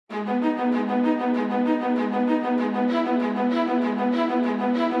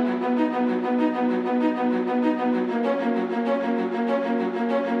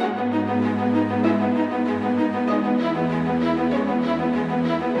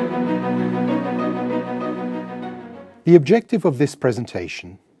The objective of this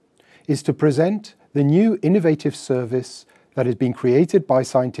presentation is to present the new innovative service that has been created by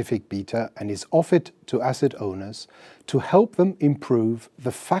Scientific Beta and is offered to asset owners to help them improve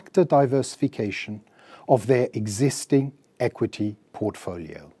the factor diversification of their existing equity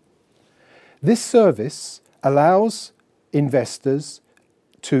portfolio. This service allows investors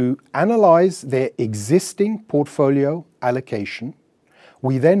to analyze their existing portfolio allocation.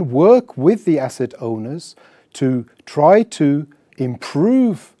 We then work with the asset owners to try to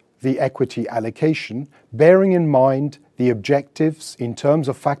improve the equity allocation, bearing in mind the objectives in terms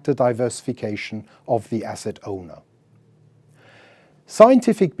of factor diversification of the asset owner.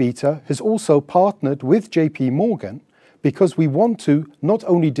 Scientific Beta has also partnered with JP Morgan because we want to not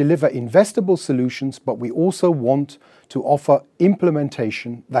only deliver investable solutions, but we also want to offer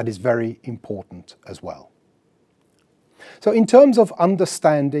implementation that is very important as well. So in terms of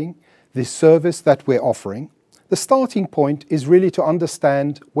understanding the service that we're offering, the starting point is really to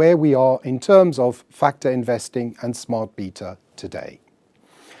understand where we are in terms of factor investing and smart beta today.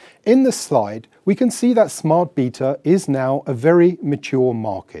 In this slide, we can see that smart beta is now a very mature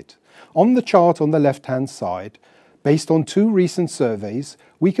market. On the chart on the left-hand side, based on 2 recent surveys,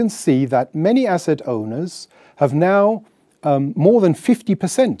 we can see that many asset owners have now more than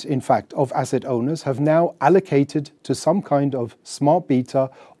 50%, in fact, of asset owners have now allocated to some kind of smart beta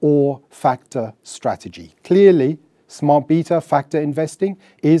or factor strategy. Clearly, smart beta factor investing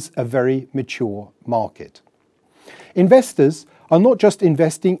is a very mature market. Investors are not just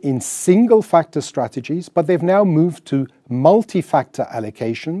investing in single factor strategies, but they've now moved to multi-factor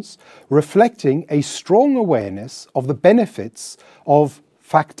allocations, reflecting a strong awareness of the benefits of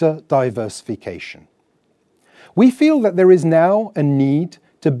factor diversification. We feel that there is now a need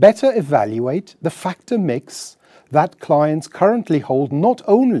to better evaluate the factor mix that clients currently hold not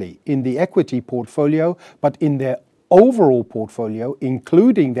only in the equity portfolio, but in their overall portfolio,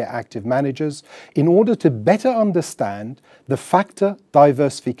 including their active managers, in order to better understand the factor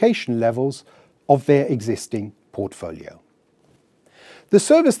diversification levels of their existing portfolio. The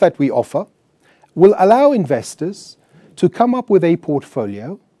service that we offer will allow investors to come up with a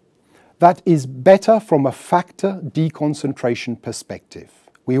portfolio that is better from a factor deconcentration perspective.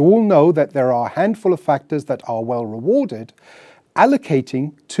 We all know that there are a handful of factors that are well rewarded.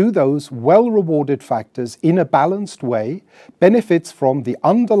 Allocating to those well-rewarded factors in a balanced way benefits from the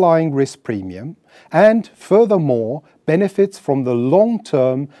underlying risk premium and, furthermore, benefits from the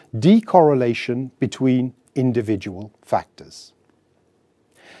long-term decorrelation between individual factors.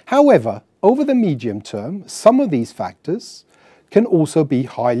 However, over the medium term, some of these factors can also be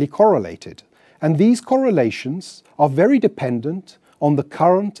highly correlated, and these correlations are very dependent on the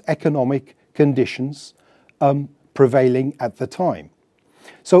current economic conditions prevailing at the time.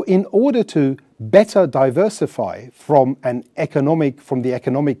 So in order to better diversify from the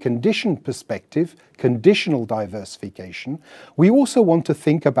economic condition perspective, conditional diversification, we also want to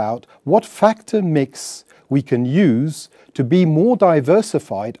think about what factor mix we can use to be more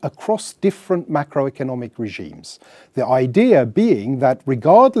diversified across different macroeconomic regimes. The idea being that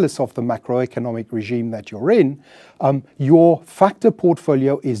regardless of the macroeconomic regime that you're in, your factor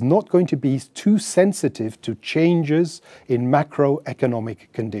portfolio is not going to be too sensitive to changes in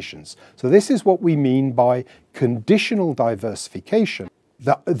macroeconomic conditions. So this is what we mean by conditional diversification.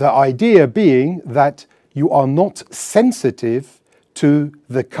 The idea being that you are not sensitive to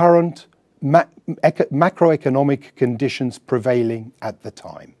the current macroeconomic conditions prevailing at the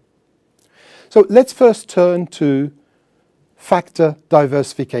time. So let's first turn to factor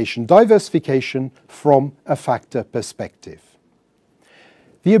diversification, diversification from a factor perspective.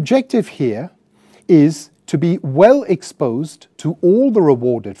 The objective here is to be well exposed to all the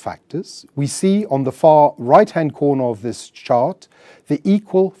rewarded factors. We see on the far right-hand corner of this chart the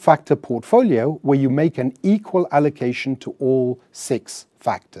equal factor portfolio where you make an equal allocation to all 6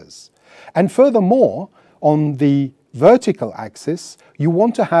 factors. And furthermore, on the vertical axis, you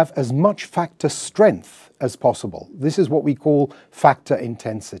want to have as much factor strength as possible. This is what we call factor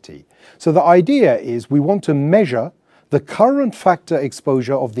intensity. So the idea is we want to measure the current factor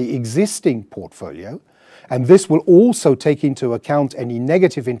exposure of the existing portfolio, and this will also take into account any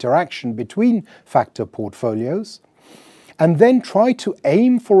negative interaction between factor portfolios, and then try to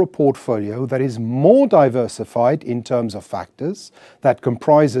aim for a portfolio that is more diversified in terms of factors, that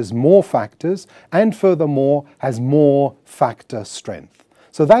comprises more factors, and furthermore has more factor strength.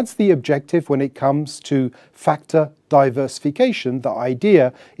 So that's the objective when it comes to factor diversification. The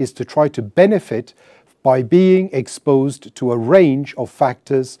idea is to try to benefit by being exposed to a range of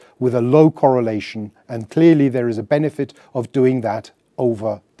factors with a low correlation, and clearly there is a benefit of doing that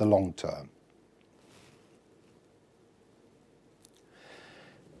over the long term.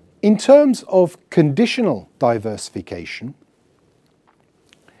 In terms of conditional diversification,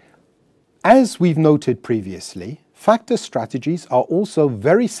 as we've noted previously, factor strategies are also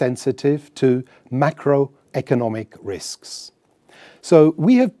very sensitive to macroeconomic risks. So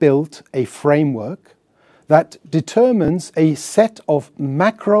we have built a framework that determines a set of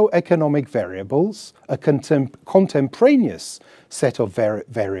macroeconomic variables, a contemporaneous set of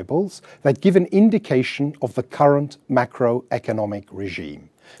variables that give an indication of the current macroeconomic regime.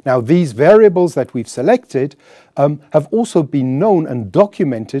 Now, these variables that we've selected have also been known and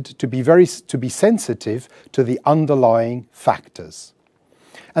documented to be sensitive to the underlying factors.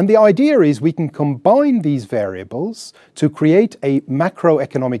 And the idea is we can combine these variables to create a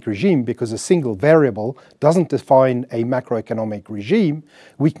macroeconomic regime, because a single variable doesn't define a macroeconomic regime.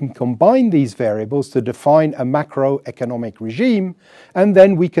 We can combine these variables to define a macroeconomic regime, and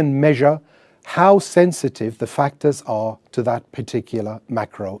then we can measure how sensitive the factors are to that particular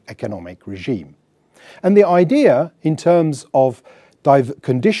macroeconomic regime. And the idea in terms of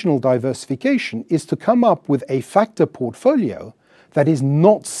conditional diversification is to come up with a factor portfolio that is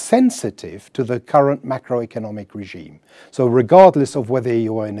not sensitive to the current macroeconomic regime. So regardless of whether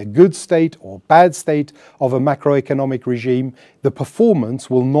you're in a good state or bad state of a macroeconomic regime, the performance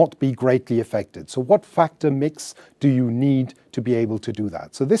will not be greatly affected. So what factor mix do you need to be able to do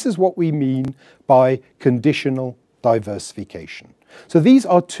that? So this is what we mean by conditional diversification. So these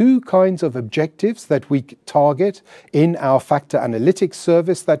are two kinds of objectives that we target in our factor analytics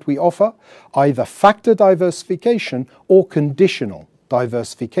service that we offer, either factor diversification or conditional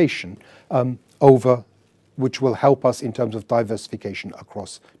diversification, which will help us in terms of diversification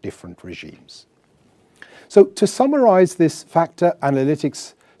across different regimes. So to summarize this factor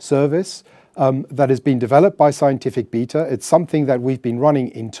analytics service that has been developed by Scientific Beta, it's something that we've been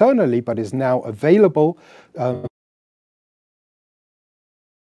running internally but is now available